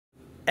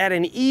At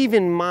an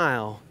even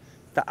mile,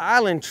 the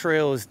island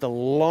trail is the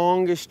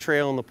longest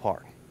trail in the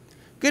park.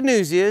 Good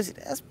news is it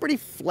has pretty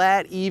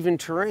flat, even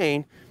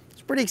terrain.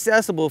 It's pretty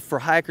accessible for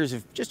hikers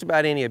of just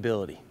about any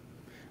ability.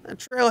 The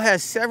trail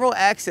has several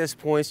access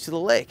points to the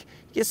lake.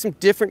 You get some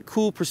different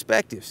cool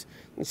perspectives.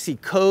 You can see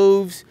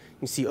coves, you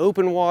can see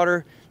open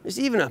water. There's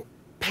even a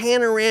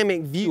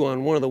panoramic view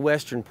on one of the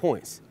western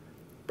points.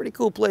 Pretty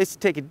cool place to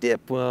take a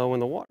dip when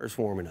the water's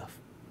warm enough.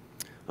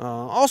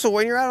 Also,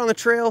 when you're out on the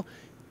trail,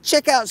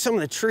 check out some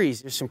of the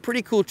trees. There's some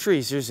pretty cool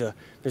trees. There's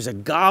a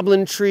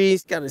goblin tree.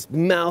 It's got its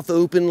mouth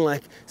open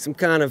like some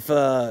kind of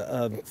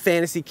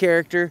fantasy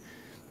character.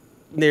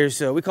 There's,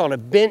 we call it a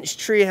bench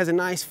tree. It has a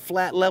nice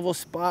flat level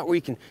spot where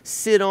you can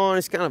sit on.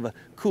 It's kind of a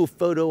cool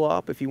photo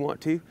op if you want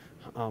to.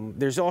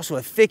 There's also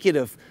a thicket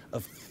of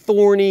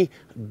thorny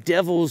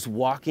devil's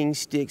walking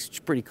sticks. It's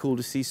pretty cool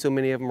to see so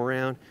many of them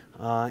around.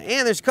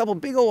 And there's a couple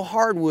big old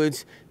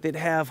hardwoods that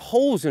have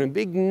holes in a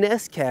big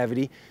nest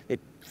cavity that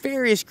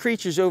various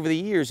creatures over the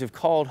years have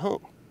called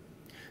home.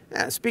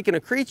 Now, speaking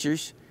of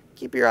creatures,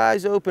 keep your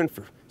eyes open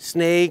for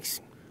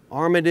snakes,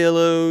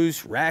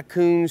 armadillos,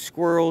 raccoons,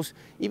 squirrels,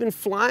 even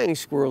flying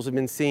squirrels have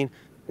been seen,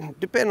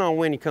 depending on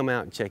when you come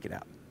out and check it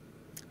out.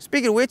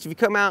 Speaking of which, if you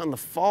come out in the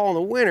fall and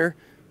the winter,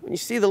 when you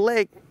see the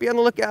lake, be on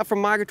the lookout for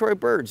migratory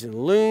birds and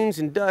loons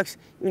and ducks,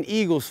 even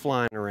eagles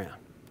flying around.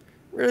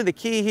 Really the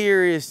key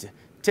here is to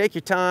take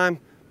your time,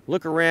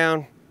 look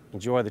around,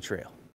 enjoy the trail.